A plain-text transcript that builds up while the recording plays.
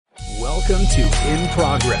Welcome to In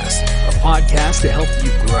Progress, a podcast to help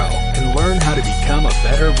you grow and learn how to become a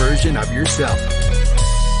better version of yourself.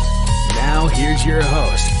 Now, here's your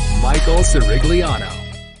host, Michael Sirigliano.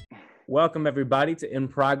 Welcome, everybody, to In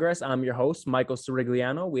Progress. I'm your host, Michael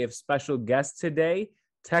Sirigliano. We have special guest today,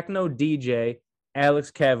 techno DJ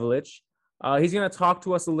Alex Kavulich. He's going to talk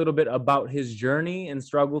to us a little bit about his journey and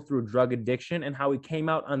struggle through drug addiction and how he came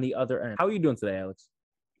out on the other end. How are you doing today, Alex?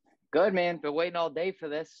 Good, man. Been waiting all day for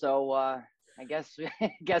this, so I guess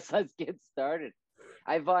let's get started.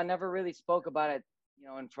 I've never really spoke about it,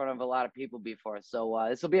 in front of a lot of people before, so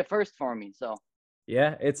this will be a first for me. So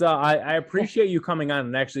yeah, it's I appreciate you coming on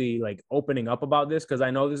and actually like opening up about this, because I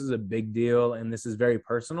know this is a big deal and this is very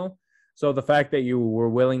personal. So the fact that you were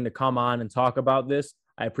willing to come on and talk about this,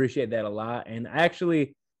 I appreciate that a lot. And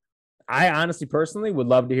I honestly, personally, would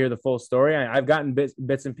love to hear the full story. I've gotten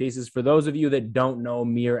bits and pieces. For those of you that don't know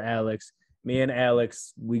me or Alex, me and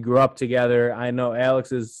Alex, we grew up together. I know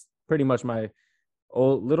Alex is pretty much my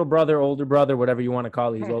little brother, older brother, whatever you want to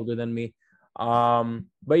call it. He's older than me.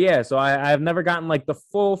 But yeah, so I've never gotten like the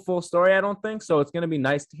full story, I don't think. So it's going to be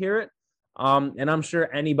nice to hear it. And I'm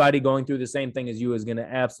sure anybody going through the same thing as you is going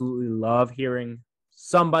to absolutely love hearing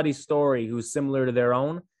somebody's story who's similar to their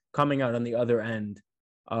own coming out on the other end.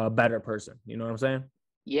 A better person. You know what I'm saying?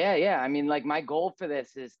 Yeah. I mean, like, my goal for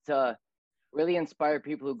this is to really inspire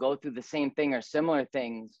people who go through the same thing or similar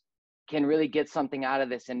things can really get something out of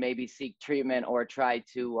this and maybe seek treatment or try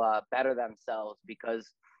to better themselves. Because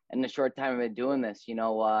in the short time I've been doing this,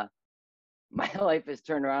 my life has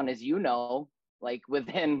turned around, as like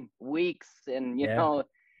within weeks. And,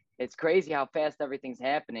 it's crazy how fast everything's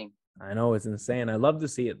happening. I know, it's insane. I love to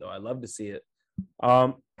see it, though. I love to see it.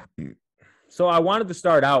 So I wanted to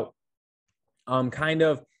start out kind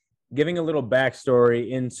of giving a little backstory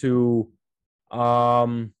into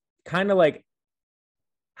kind of like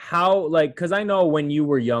how, like, because I know when you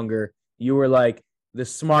were younger, you were like the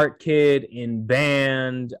smart kid in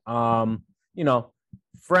band, friends,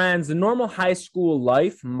 the normal high school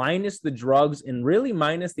life, minus the drugs and really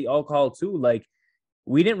minus the alcohol too. Like,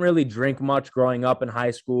 we didn't really drink much growing up in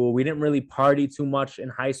high school. We didn't really party too much in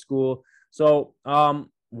high school. So,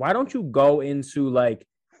 why don't you go into like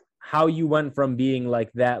how you went from being like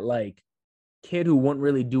that, like kid who wouldn't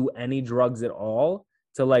really do any drugs at all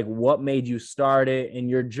to like what made you start it and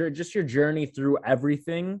your journey through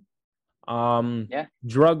everything.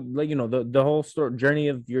 Drug, like, the whole journey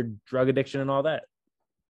of your drug addiction and all that.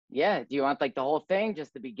 Yeah. Do you want like the whole thing,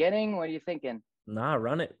 just the beginning? What are you thinking? Nah,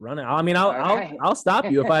 run it. I mean, I'll stop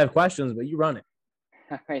you if I have questions, but you run it.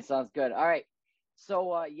 All right. Sounds good. All right.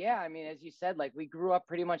 So, I mean, as you said, like, we grew up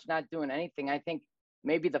pretty much not doing anything. I think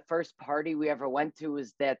maybe the first party we ever went to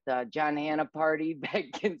was that John Hannah party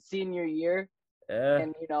back in senior year.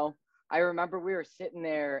 And, I remember we were sitting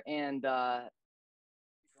there and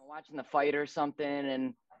watching the fight or something.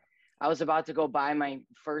 And I was about to go buy my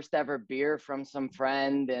first ever beer from some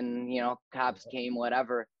friend and, cops came,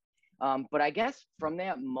 whatever. But I guess from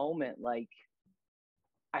that moment, like,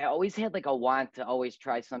 I always had like a want to always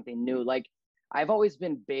try something new. Like, I've always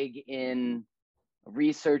been big in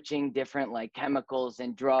researching different like chemicals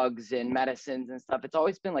and drugs and medicines and stuff. It's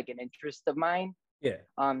always been like an interest of mine. Yeah.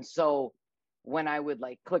 So when I would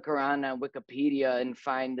like click around on Wikipedia and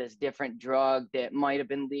find this different drug that might have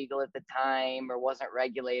been legal at the time or wasn't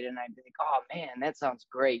regulated, and I'd be like, oh man, that sounds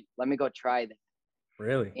great. Let me go try that.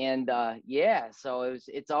 Really? And so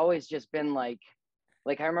it's always just been like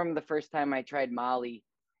I remember the first time I tried Molly,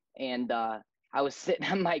 and I was sitting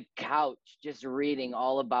on my couch just reading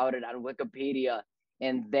all about it on Wikipedia.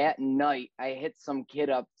 And that night I hit some kid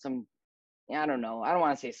up, I don't know, I don't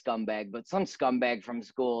want to say scumbag, but some scumbag from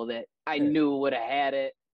school that I knew would have had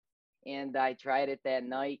it. And I tried it that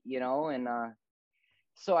night, and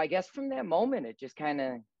so I guess from that moment, it just kind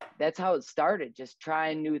of, that's how it started. Just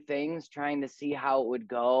trying new things, trying to see how it would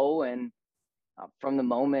go. And from the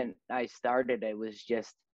moment I started, it was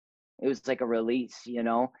like a release,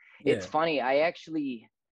 It's funny. I actually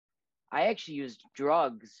used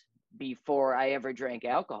drugs before I ever drank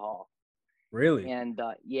alcohol. Really? And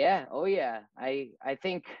oh yeah. I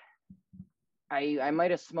think I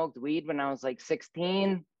might have smoked weed when I was like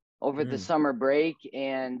 16 over the summer break,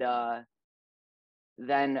 and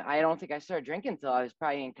then I don't think I started drinking until I was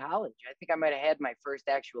probably in college. I think I might have had my first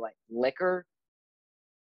actual like liquor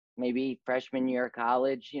maybe freshman year of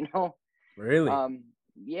college, Really?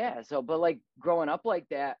 Yeah. So, but like growing up like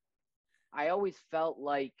that, I always felt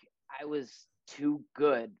like I was too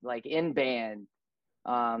good, like in band,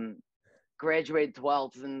 graduated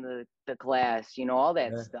 12th in the class, all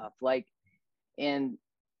that stuff. Like, and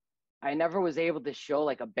I never was able to show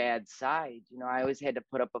like a bad side. You know, I always had to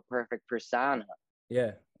put up a perfect persona.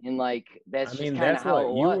 Yeah. And like I that's just mean, kind of that's how what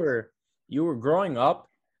it was. you were growing up.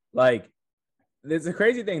 Like, there's a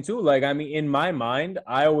crazy thing too. Like, I mean, in my mind,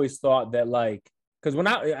 I always thought that like, because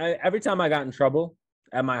every time I got in trouble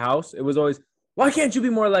at my house, it was always, why can't you be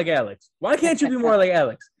more like Alex? Why can't you be more like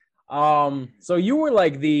Alex? So you were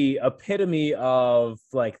like the epitome of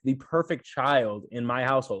like the perfect child in my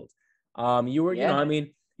household. You were, Yeah. I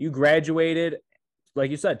mean, you graduated, like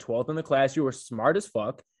you said, 12th in the class. You were smart as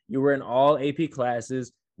fuck. You were in all AP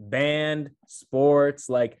classes, band, sports.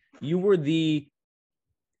 Like, you were the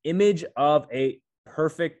image of a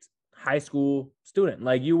perfect high school student.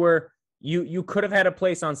 Like, you could have had a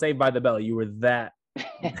place on Saved by the Bell. You were that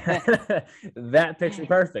that picture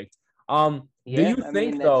perfect. Do Yeah, you I mean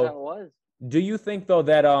think that's how it though? was. Do you think though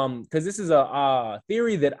that because this is a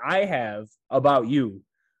theory that I have about you,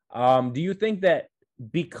 do you think that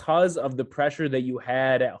because of the pressure that you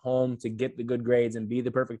had at home to get the good grades and be the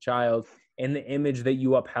perfect child and the image that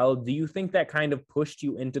you upheld, do you think that kind of pushed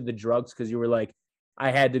you into the drugs because you were like, I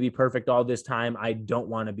had to be perfect all this time. I don't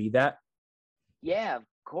want to be that. Yeah, of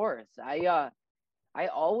course. I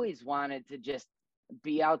always wanted to just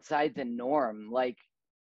be outside the norm. Like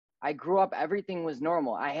I grew up, everything was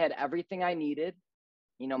normal. I had everything I needed.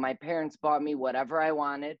 You know, my parents bought me whatever I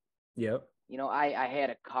wanted. Yep. You know, I had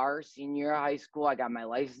a car senior year of high school. I got my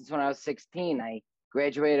license when I was 16. I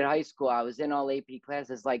graduated high school. I was in all AP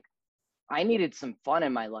classes. Like I needed some fun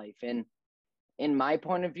in my life. And in my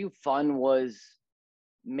point of view, fun was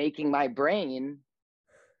making my brain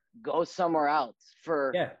go somewhere else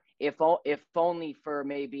for Yeah. if only for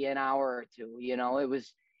maybe an hour or two. You know, it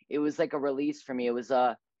was like a release for me.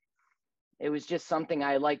 It was just something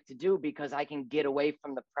I like to do because I can get away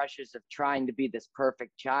from the pressures of trying to be this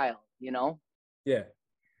perfect child, you know? Yeah.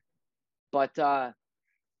 But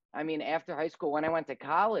I mean, after high school, when I went to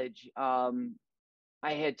college,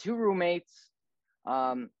 I had two roommates.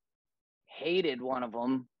 Um, hated one of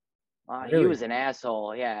them. He Really? was an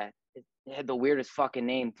asshole. Yeah, it had the weirdest fucking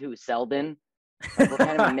name too, Selden. Like, what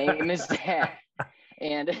kind of a name is that?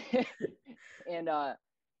 And and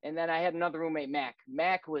and then I had another roommate, Mac.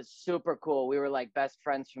 Mac was super cool. We were like best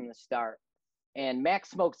friends from the start. And Mac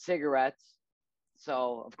smoked cigarettes,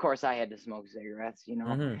 so of course I had to smoke cigarettes. You know,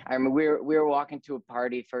 Mm-hmm. I remember we were walking to a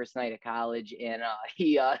party first night of college, and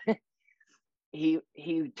he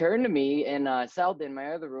he turned to me and Selden,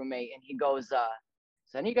 my other roommate, and he goes,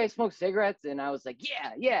 "So any of you guys smoke cigarettes?" And I was like,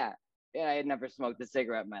 "Yeah, yeah." And I had never smoked a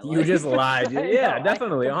cigarette in my You life. just lied. I Yeah, know. I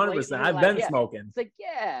definitely. 100%. blatantly I've lied. been Yeah. smoking. It's like,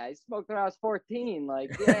 yeah, I smoked when I was 14.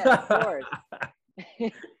 Like, yeah, of course.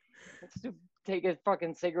 Let's take a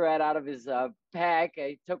fucking cigarette out of his pack.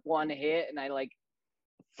 I took one hit and I like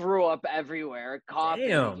threw up everywhere, coughing,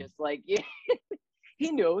 Damn. just like, yeah.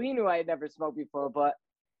 He knew I had never smoked before, but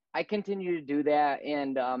I continued to do that.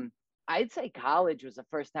 And I'd say college was the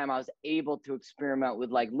first time I was able to experiment with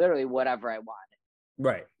like literally whatever I wanted.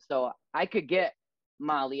 Right. So I could get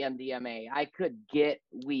Molly, MDMA, I could get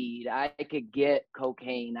weed, I could get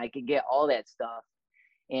cocaine, I could get all that stuff.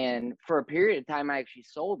 And for a period of time, I actually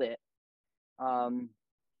sold it. Um,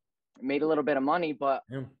 Made a little bit of money, but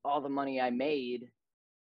Yeah. all the money I made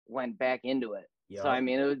went back into it. So I Yup.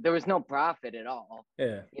 mean, there was no profit at all.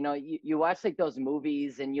 Yeah. You know, you watch like those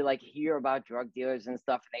movies and you like hear about drug dealers and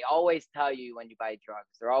stuff, and they always tell you when you buy drugs,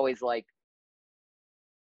 they're always like,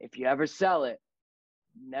 if you ever sell it,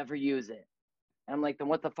 never use it. And I'm like, then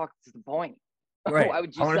what the fuck is the point? Right. Why would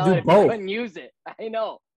I you want sell to it do if you both. couldn't use it? I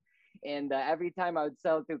know. And every time I would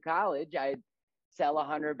sell it through college, I'd sell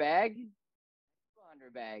 100 bag,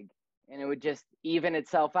 200 bag, and it would just even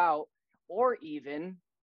itself out. Or even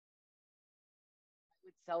I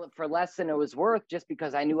would sell it for less than it was worth just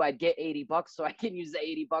because I knew I'd get $80, so I can use the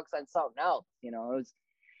 $80 on something else. You know,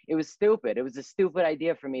 it was stupid. It was a stupid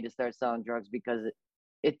idea for me to start selling drugs because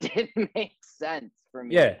it didn't make sense for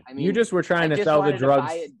me. Yeah. I You mean, just were I trying to just sell the wanted to buy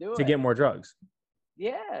drugs it, do to it. get more drugs.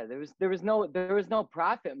 Yeah, there was no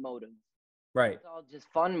profit motive. Right. It's all just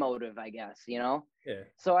fun motive, I guess, you know? Yeah.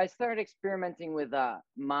 So I started experimenting with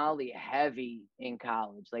Molly heavy in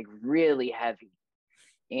college, like really heavy.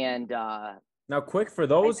 And Now, quick I for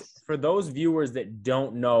those viewers that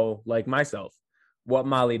don't know, like myself, what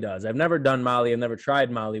Molly does. I've never done Molly. I've never tried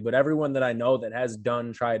Molly, but everyone that I know that has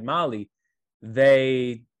tried Molly,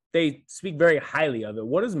 they speak very highly of it.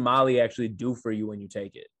 What does Molly actually do for you when you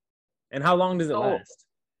take it, and how long does it so last?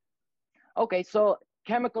 okay, so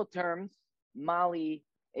chemical terms, Molly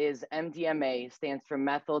is MDMA, stands for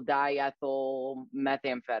methyl diethyl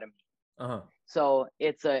methamphetamine. Uh huh. So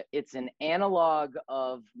it's an analog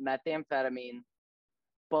of methamphetamine,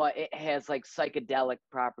 but it has like psychedelic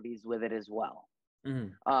properties with it as well.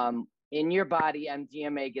 Mm-hmm. In your body,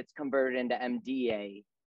 MDMA gets converted into MDA,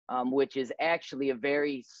 which is actually a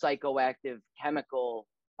very psychoactive chemical,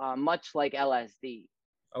 much like LSD.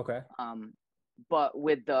 Okay. But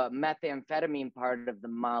with the methamphetamine part of the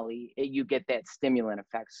Molly, you get that stimulant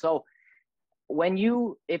effect. So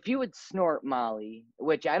if you would snort Molly,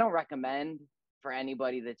 which I don't recommend for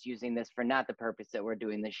anybody that's using this for not the purpose that we're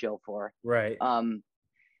doing this show for, Right.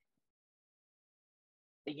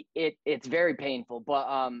 It's very painful,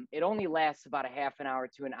 but it only lasts about a half an hour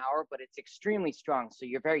to an hour, but it's extremely strong. So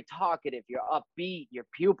you're very talkative, you're upbeat, your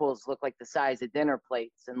pupils look like the size of dinner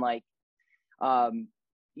plates, and like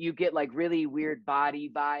you get like really weird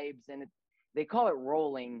body vibes, and they call it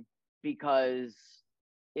rolling because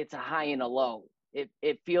it's a high and a low.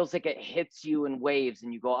 It feels like it hits you in waves,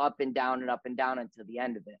 and you go up and down until the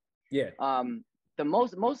end of it. Yeah. The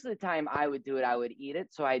most of the time I would do it, I would eat it.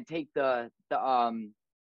 So I'd take the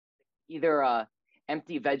either a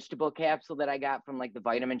empty vegetable capsule that I got from like the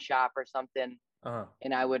vitamin shop or something,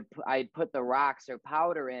 and I'd put the rocks or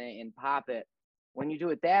powder in it and pop it. When you do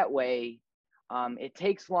it that way, it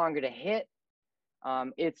takes longer to hit.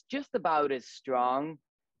 It's just about as strong,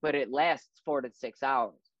 but it lasts 4 to 6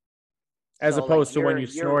 hours. As So, opposed like, to when you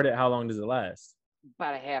snort it, how long does it last?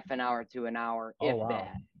 About a half an hour to an hour, Oh, if wow.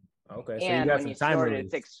 that. Okay, so And you got when some you time snort release.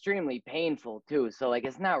 it's extremely painful too. So like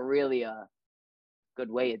it's not really a good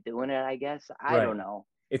way of doing it, I guess. I don't know.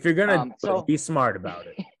 If you're gonna so be smart about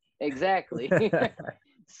it. Exactly.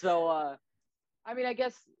 So I mean, I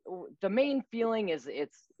guess the main feeling is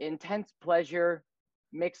it's intense pleasure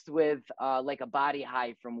mixed with like a body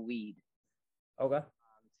high from weed. Okay.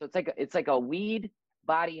 So it's like a weed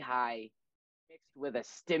body high mixed with a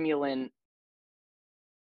stimulant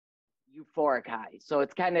euphoric high. So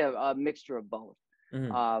it's kind of a mixture of both.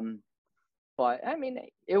 Mm-hmm. But I mean,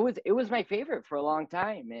 it was my favorite for a long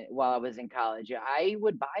time while I was in college. I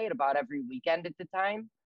would buy it about every weekend at the time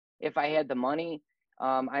if I had the money.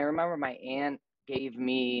 I remember my aunt gave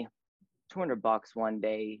me $200 one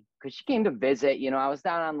day because she came to visit. You know, I was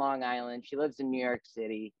down on Long Island. She lives in New York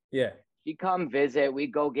City. Yeah. She'd come visit.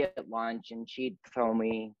 We'd go get lunch, and she'd throw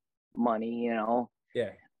me money. You know.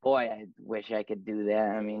 Yeah. Boy, I wish I could do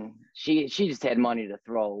that. I mean, she just had money to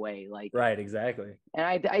throw away, like. Right, exactly. And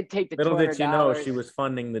I'd take the little $200. did you know she was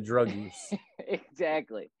funding the drug use.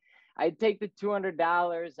 Exactly. I'd take the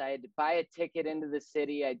 $200. I'd buy a ticket into the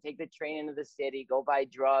city. I'd take the train into the city, go buy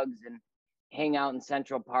drugs, and hang out in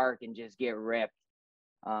Central Park and just get ripped.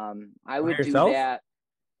 I would do that.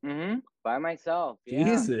 By myself. Yeah.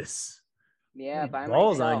 Jesus. Yeah, by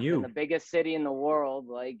balls myself on you. in the biggest city in the world.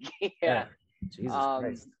 Like, yeah. Jesus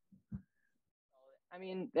Christ. I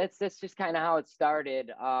mean, that's just kind of how it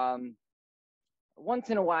started. Once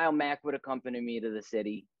in a while, Mac would accompany me to the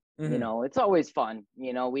city. Mm-hmm. You know, it's always fun.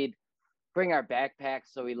 You know, we'd bring our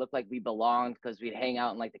backpacks so we looked like we belonged because we'd hang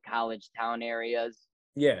out in like the college town areas.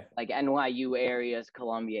 Yeah. Like NYU areas,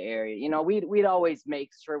 Columbia area. You know, we'd always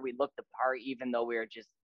make sure we looked the part even though we were just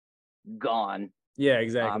gone. Yeah,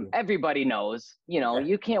 exactly. Everybody knows, you know,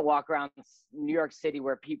 you can't walk around New York City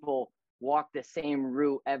where people walk the same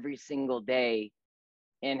route every single day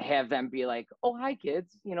and have them be like, "Oh, hi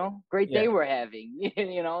kids, you know, great day we're having."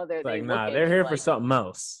 You know, they're like, nah, they're here for something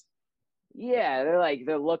else. Yeah,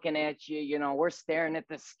 they're looking at you, you know, we're staring at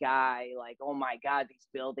the sky like, "Oh my God, these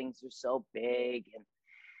buildings are so big," and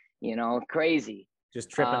you know, crazy.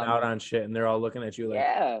 Just tripping out on shit, and they're all looking at you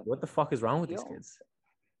like, what the fuck is wrong with these kids?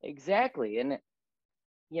 Exactly. And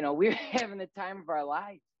you know, we're having the time of our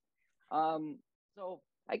lives. So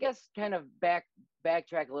I guess kind of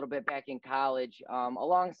backtrack a little bit back in college,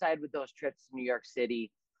 alongside with those trips to New York City,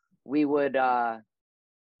 we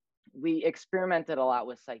experimented a lot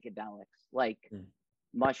with psychedelics like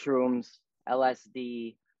mushrooms,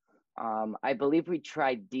 LSD. I believe we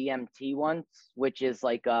tried DMT once, which is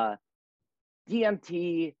like a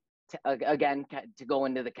DMT, again, to go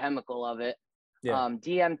into the chemical of it.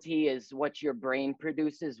 DMT is what your brain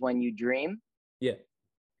produces when you dream. Yeah.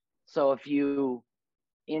 So if you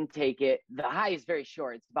intake it, the high is very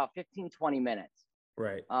short. It's about 15-20 minutes.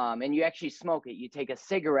 Right. And you actually smoke it. You take a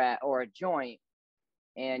cigarette or a joint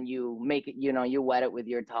and you make it, you know, you wet it with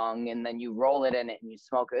your tongue and then you roll it in it and you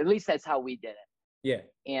smoke it. At least that's how we did it. Yeah.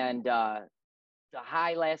 And the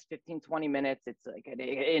high lasts 15-20 minutes. It's like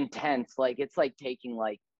intense. Like it's like taking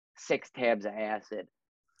like 6 tabs of acid.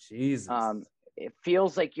 Jesus. It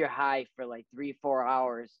feels like you're high for like 3-4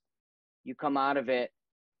 hours. You come out of it,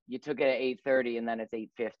 you took it at 8:30 and then it's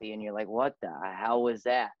 8:50 and you're like, what the hell was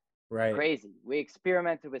that? Right. Crazy. We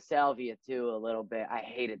experimented with salvia too a little bit. I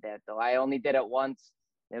hated that though. I only did it once.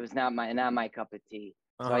 It was not my cup of tea.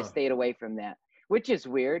 So I Uh-huh. stayed away from that, which is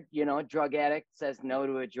weird. You know, drug addict says no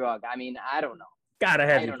to a drug. I mean, I don't know. Gotta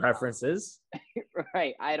have I your don't know. preferences.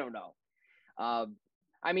 Right. I don't know.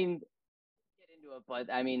 I mean, get into it,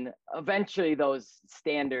 but I mean, eventually those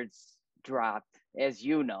standards dropped, as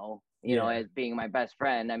Yeah. as being my best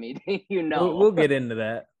friend. I mean, We'll get into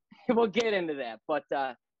that. we'll get into that. But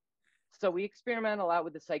so we experiment a lot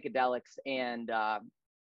with the psychedelics, and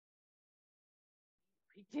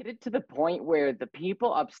we did it to the point where the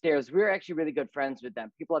people upstairs, we were actually really good friends with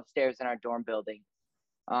them. People upstairs in our dorm building,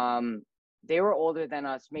 they were older than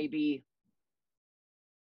us, maybe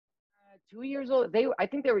 2 years old. I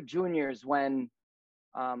think they were juniors when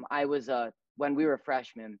I was when we were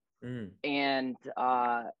freshmen, Mm. and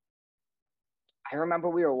I remember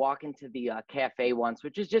we were walking to the cafe once,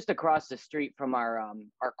 which is just across the street from our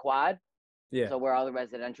quad, Yeah. so where all the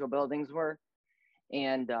residential buildings were,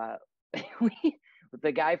 and we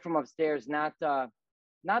the guy from upstairs, not the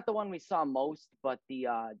one we saw most, but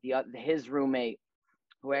his roommate,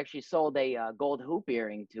 who actually sold a gold hoop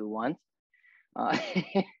earring to once. Uh,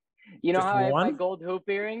 you know Just how I have my one? gold hoop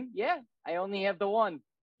earring? Yeah, I only have the one.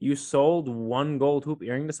 You sold one gold hoop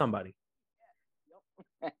earring to somebody.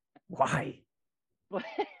 Yep. Why? But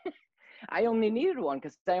I only needed one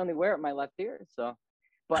because I only wear it in my left ear. So,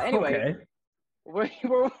 but anyway, Okay. we're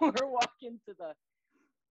walking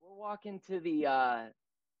to the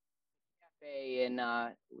cafe,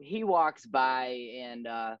 and he walks by, and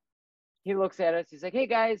he looks at us. He's like, "Hey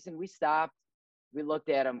guys," and we stopped. We looked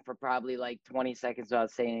at him for probably like 20 seconds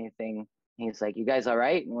without saying anything. He's like, "You guys all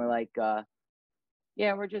right?" And we're like,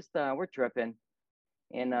 "Yeah, we're just we're tripping."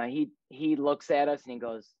 And he looks at us and he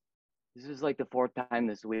goes, "This is like the fourth time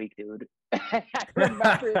this week, dude." I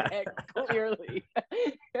remember that clearly.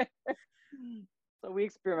 So we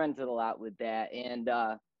experimented a lot with that. And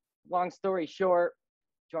long story short,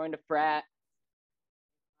 joined a frat,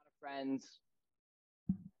 a lot of friends,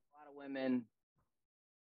 a lot of women,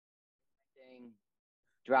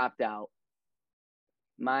 dropped out.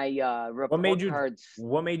 My report cards,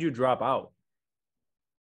 What made you drop out?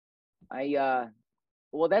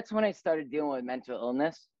 well, that's when I started dealing with mental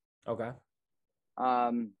illness. Okay.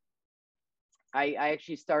 Um, I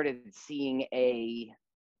actually started seeing a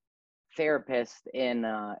therapist in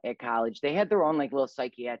at college. They had their own like little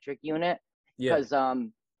psychiatric unit Yeah. because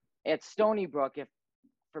at Stony Brook, if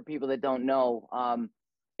for people that don't know,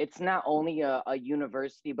 it's not only a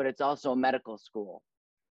university, but it's also a medical school.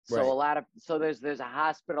 So Right. there's a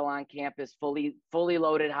hospital on campus, fully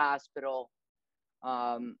loaded hospital.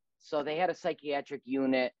 So they had a psychiatric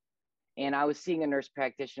unit, and I was seeing a nurse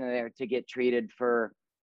practitioner there to get treated for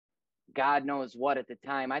God knows what at the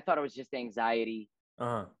time. I thought it was just anxiety.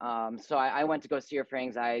 Uh-huh. So I went to go see her for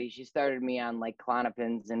anxiety. She started me on like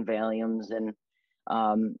Clonopins and Valiums, and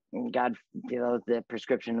God, the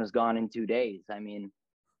prescription was gone in 2 days. I mean,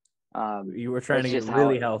 You were trying that's to get just how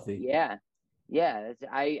really it, healthy. yeah. Yeah,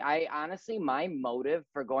 I honestly, my motive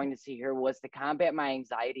for going to see her was to combat my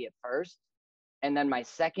anxiety at first, and then my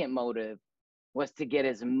second motive was to get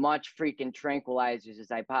as much freaking tranquilizers as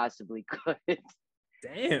I possibly could.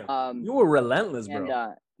 Damn. um, You were relentless, and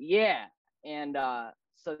bro. yeah, and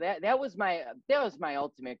so that was my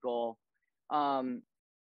ultimate goal. Um,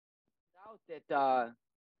 out that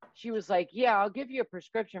she was like, "Yeah, I'll give you a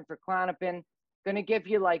prescription for Clonopin. Gonna give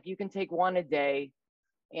you like you can take one a day."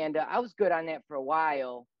 And I was good on that for a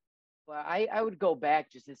while, but I would go back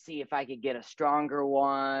just to see if I could get a stronger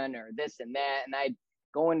one or this and that. And I'd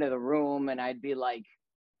go into the room and I'd be like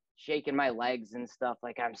shaking my legs and stuff,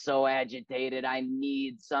 like I'm so agitated. I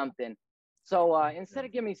need something. So instead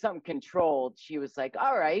of giving me something controlled, she was like,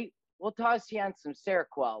 "All right, we'll toss you on some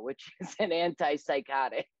Seroquel, which is an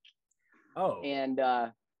antipsychotic." Oh. And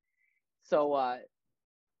so like,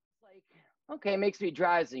 okay, makes me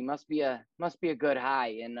drowsy. Must be a good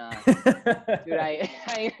high. And dude,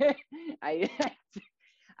 I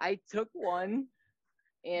I took one,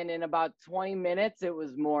 and in about 20 minutes it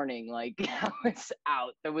was morning. Like I was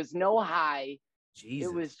out. There was no high.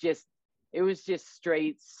 Jesus. It was just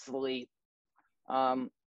straight sleep. So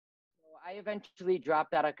I eventually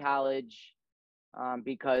dropped out of college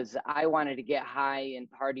because I wanted to get high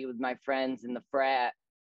and party with my friends in the frat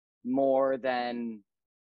more than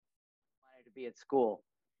wanted to be at school.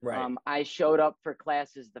 Right. I showed up for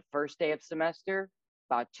classes the first day of semester,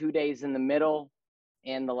 about 2 days in the middle,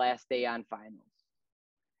 and the last day on finals.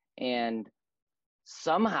 And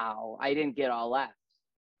somehow I didn't get all F's.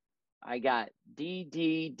 I got D,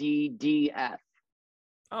 D, D, D, F.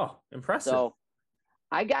 Oh, impressive. So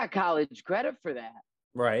I got college credit for that.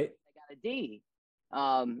 Right. I got a D.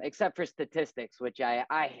 except for statistics, which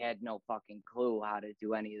I had no fucking clue how to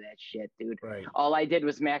do any of that shit, dude. Right. All I did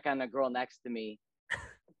was mac on the girl next to me.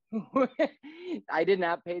 I did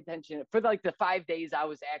not pay attention for like the 5 days I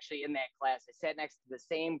was actually in that class. I sat next to the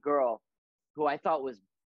same girl who I thought was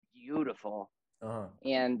beautiful.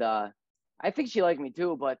 And I think she liked me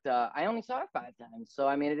too, but I only saw her 5 times. So,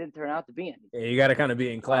 I mean, it didn't turn out to be anything. Yeah, you got to kind of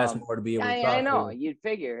be in class more to be able to talk I know. to. You'd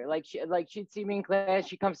figure. She'd see me in class.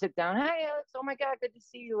 She'd come sit down. Hi, Alex. Oh, my God. Good to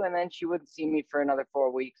see you. And then she wouldn't see me for another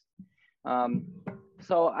 4 weeks.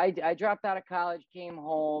 So I dropped out of college, came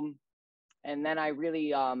home. And then I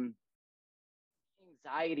really,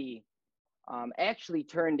 anxiety actually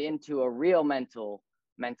turned into a real mental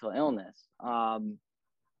illness.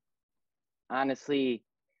 Honestly,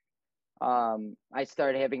 I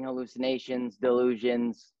started having hallucinations,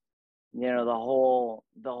 delusions, the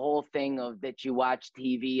whole thing of that you watch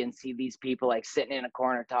TV and see these people like sitting in a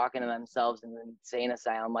corner talking to themselves in an insane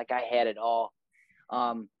asylum. Like I had it all.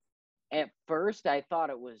 At first I thought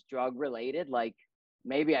it was drug related. Like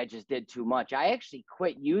maybe I just did too much. I actually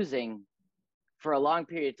quit using for a long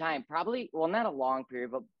period of time, probably, well, not a long period,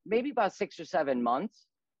 but maybe about 6 or 7 months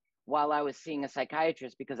while I was seeing a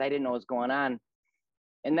psychiatrist because I didn't know what was going on.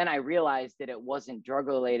 And then I realized that it wasn't drug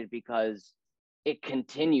related because it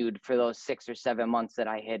continued for those 6 or 7 months that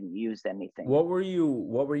I hadn't used anything. What were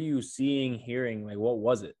you seeing, hearing? Like, what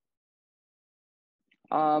was it?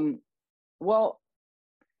 Well,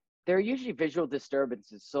 they're usually visual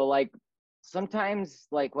disturbances. So like sometimes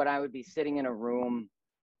like when I would be sitting in a room,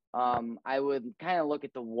 I would kind of look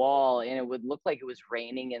at the wall and it would look like it was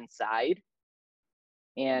raining inside.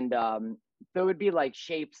 And there would be like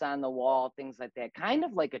shapes on the wall, things like that, kind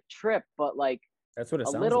of like a trip, but like That's what it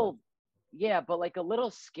a sounds little, like. yeah, but like a little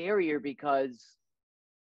scarier because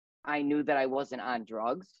I knew that I wasn't on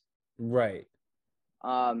drugs. Right.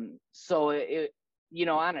 So it,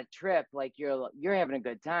 on a trip, like you're having a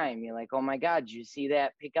good time. You're like, oh my God, did you see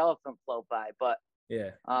that pink elephant float by? But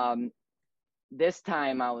Yeah. this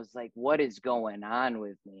time I was like, what is going on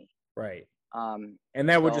with me? Right. And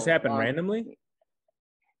that would just happen randomly. randomly?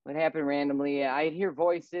 Would happen randomly. I'd hear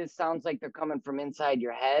voices, sounds like they're coming from inside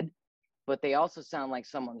your head, but they also sound like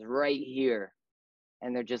someone's right here.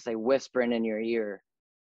 And they're just like whispering in your ear.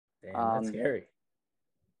 Damn, that's scary.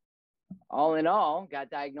 All in all, got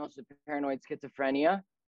diagnosed with paranoid schizophrenia.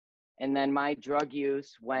 And then my drug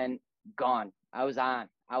use went gone. I was on.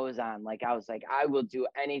 Like, I was like, I will do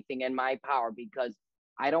anything in my power because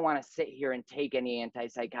I don't want to sit here and take any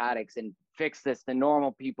antipsychotics and fix this the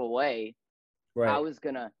normal people way. Right. I was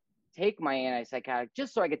going to take my antipsychotic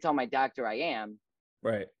just so I could tell my doctor I am.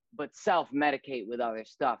 Right. But self-medicate with other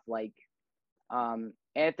stuff. Like,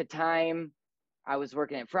 at the time, I was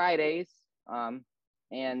working at Fridays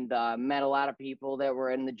and met a lot of people that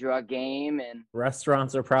were in the drug game. And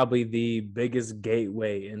restaurants are probably the biggest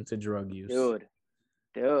gateway into drug use. Dude.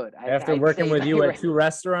 After working with you at 2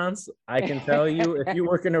 restaurants, I can tell you, if you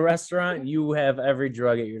work in a restaurant, you have every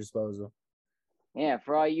drug at your disposal. Yeah,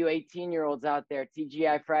 for all you 18-year-olds out there,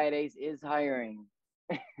 TGI Fridays is hiring.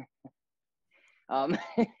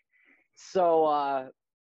 So,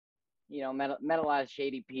 met a lot of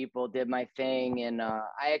shady people, did my thing, and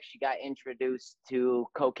I actually got introduced to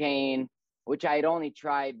cocaine, which I had only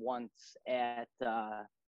tried once at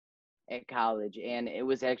college, and it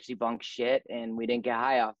was actually bunk shit, and we didn't get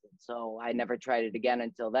high off it. So I never tried it again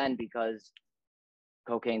until then because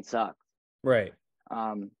cocaine sucked. Right.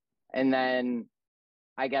 And then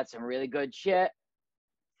I got some really good shit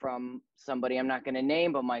from somebody I'm not going to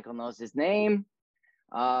name, but Michael knows his name.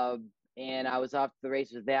 And I was off to the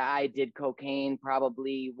races with that. I did cocaine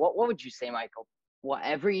probably, what would you say, Michael? What,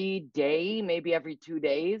 every day, maybe every 2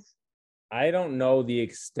 days? I don't know the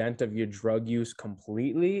extent of your drug use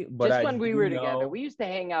completely, but just when we were together, we used to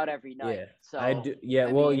hang out every night. Yeah, so I do.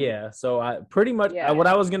 Yeah, yeah. So I pretty much what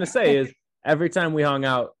I was gonna say is every time we hung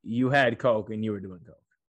out, you had coke and you were doing coke.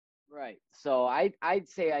 Right. So I'd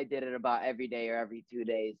say I did it about every day or every 2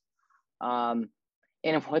 days. And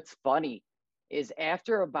what's funny is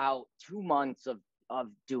after about 2 months of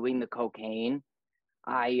doing the cocaine,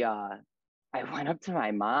 I went up to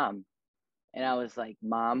my mom and I was like,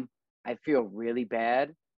 Mom, I feel really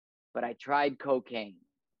bad, but I tried cocaine.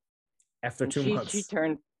 After 2 months. She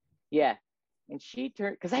turned,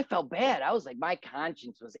 because I felt bad. I was like, my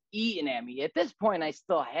conscience was eating at me. At this point, I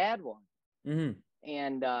still had one. Mm-hmm.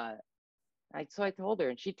 And so I told her,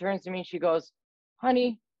 and she turns to me and she goes,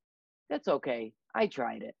 honey, that's okay. I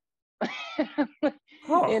tried it.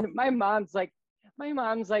 And my mom's like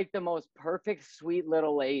the most perfect, sweet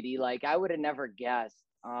little lady. Like, I would have never guessed.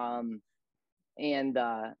 And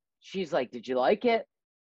she's like, did you like it?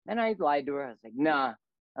 And I lied to her. I was like, nah,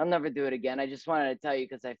 I'll never do it again. I just wanted to tell you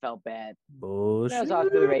because I felt bad. And I was off to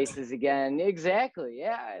the Bullshit. races again. Exactly.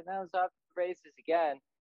 Yeah. And I was off to the races again.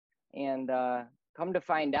 And come to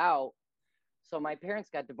find out, so my parents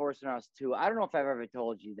got divorced when I was 2. I don't know if I've ever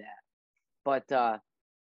told you that, but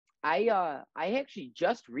I actually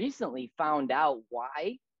just recently found out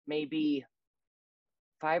why, maybe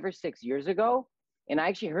 5 or 6 years ago, and I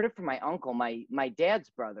actually heard it from my uncle, my dad's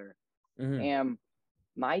brother, Mm-hmm. and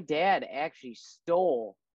my dad actually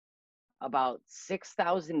stole about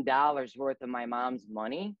 $6,000 worth of my mom's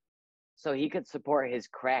money so he could support his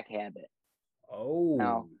crack habit. Oh.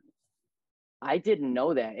 Now, I didn't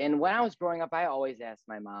know that, and when I was growing up, I always asked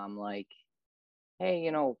my mom, like,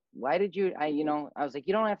 hey, why did you, I was like,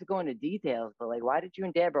 you don't have to go into details, but like, why did you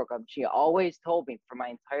and dad broke up? She always told me for my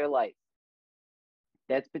entire life,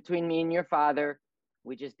 that's between me and your father.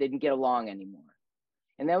 We just didn't get along anymore.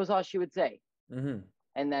 And that was all she would say. Mm-hmm.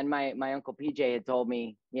 And then my uncle PJ had told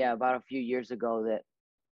me, yeah, about a few years ago that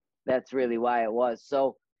that's really why it was.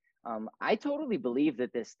 So I totally believe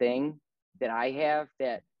that this thing that I have,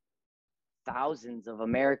 that thousands of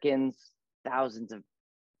Americans, thousands of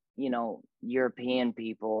European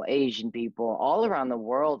people, Asian people, all around the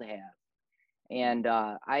world have. And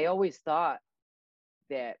I always thought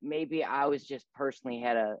that maybe I was just personally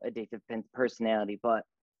had a addictive personality, but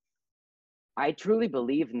I truly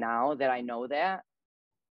believe now that I know that.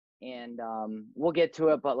 And we'll get to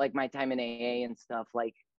it, but like my time in AA and stuff,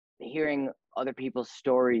 like hearing other people's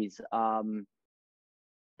stories,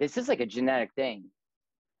 this is like a genetic thing.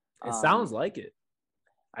 It sounds like it.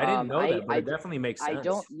 I didn't know that, but it definitely makes sense.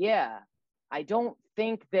 I don't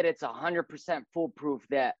think that it's 100% foolproof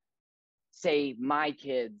that, say, my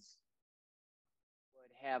kids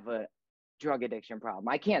would have a drug addiction problem.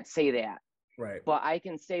 I can't say that. Right. But I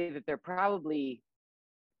can say that they're probably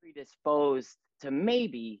predisposed to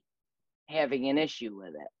maybe having an issue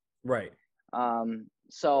with it. Right. But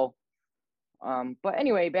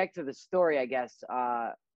anyway, back to the story, I guess.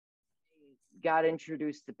 Got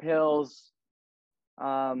introduced to pills.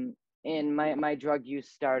 And my drug use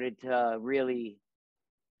started to really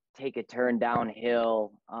take a turn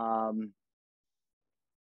downhill.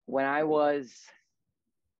 When I was,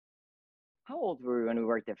 how old were we when we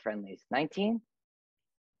worked at Friendly's? 19?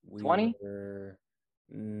 20?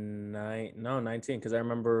 19, because I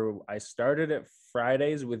remember I started at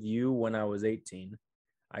Fridays with you when I was 18.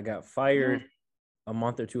 I got fired a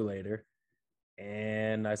month or two later,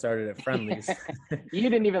 and I started at Friendly's. You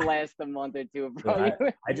didn't even last a month or two, bro.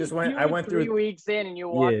 I just went. I went 3 through weeks in, and you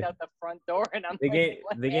walked out the front door, and they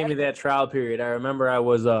gave me that trial period. I remember I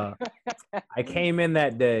was I came in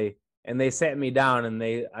that day, and they sat me down, and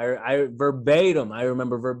I verbatim. I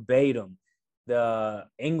remember verbatim. The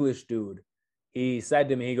English dude, he said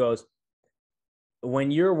to me, he goes,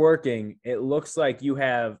 when you're working, it looks like you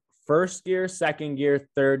have first gear, second gear,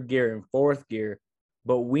 third gear, and fourth gear,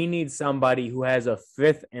 but we need somebody who has a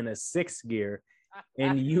fifth and a sixth gear.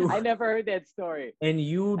 And I never heard that story. And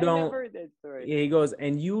you don't. I never heard that story. He goes,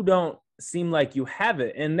 and you don't seem like you have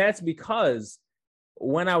it. And that's because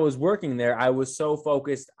when I was working there, I was so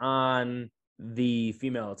focused on the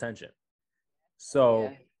female attention.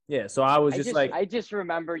 So yeah, so I was I just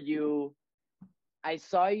remember you. I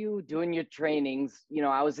saw you doing your trainings.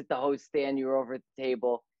 I was at the host stand. You were over at the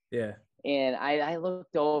table. Yeah. And I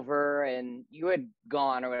looked over, and you had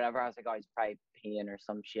gone or whatever. I was like, oh, he's probably peeing or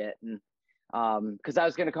some shit. And because I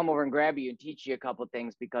was gonna come over and grab you and teach you a couple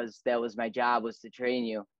things, because that was my job, was to train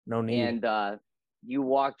you. No need. And you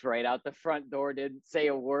walked right out the front door, didn't say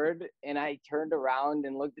a word, and I turned around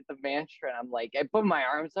and looked at the mantra, and I'm like, I put my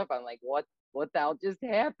arms up. I'm like, what the hell just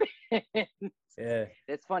happened? Yeah,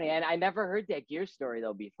 it's funny, and I never heard that gear story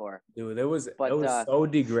though before. Dude, it was so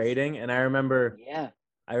degrading, and I remember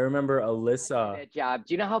Alyssa. That job.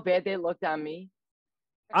 Do you know how bad they looked on me?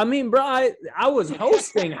 I mean, bro, I was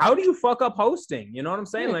hosting. How do you fuck up hosting? You know what I'm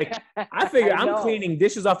saying? Like, I figure I'm cleaning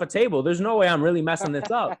dishes off a table. There's no way I'm really messing this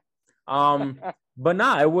up. But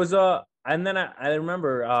nah, it was and then I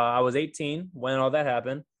remember I was 18 when all that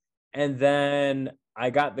happened, and then I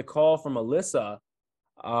got the call from Alyssa,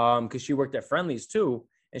 because she worked at Friendly's too,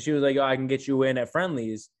 and she was like, "Oh, I can get you in at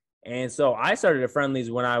Friendly's," and so I started at Friendly's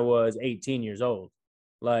when I was 18 years old,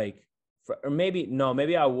 like, maybe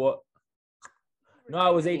I was. No, I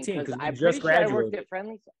was 18 because I just graduated. Sure I worked at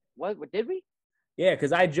Friendly's. What did we? Yeah,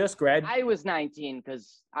 because I just graduated. I was 19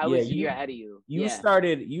 because I was a year ahead of you. You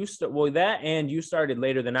started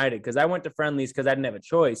later than I did, because I went to Friendly's because I didn't have a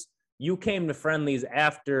choice. You came to Friendly's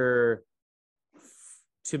after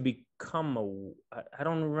to become I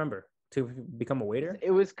don't remember, to become a waiter.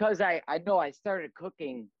 It was because I know I started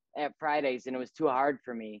cooking at Fridays, and it was too hard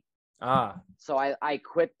for me. Ah, So I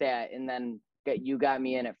quit that, and then you got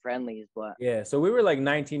me in at Friendlies. But yeah. So we were like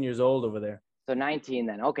 19 years old over there. so 19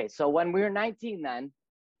 then. Okay, so when we were 19 then,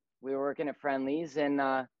 we were working at Friendlies, and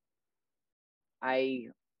I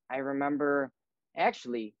remember,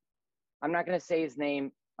 actually, I'm not gonna say his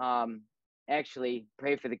name. Actually,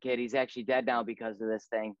 pray for the kid. He's actually dead now because of this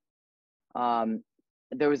thing.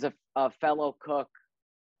 There was a fellow cook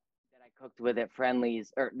that I cooked with at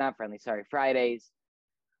Friendlies, or not Friendlies, sorry, Fridays.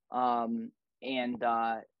 And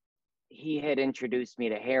he had introduced me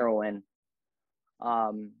to heroin.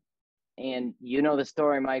 And you know the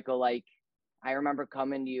story, Michael. Like, I remember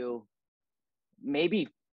coming to you maybe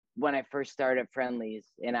when I first started Friendlies,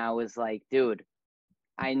 and I was like, dude,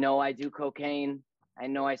 I know I do cocaine. I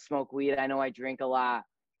know I smoke weed. I know I drink a lot.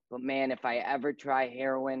 But man, if I ever try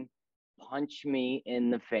heroin, punch me in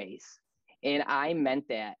the face. And I meant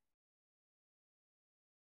that.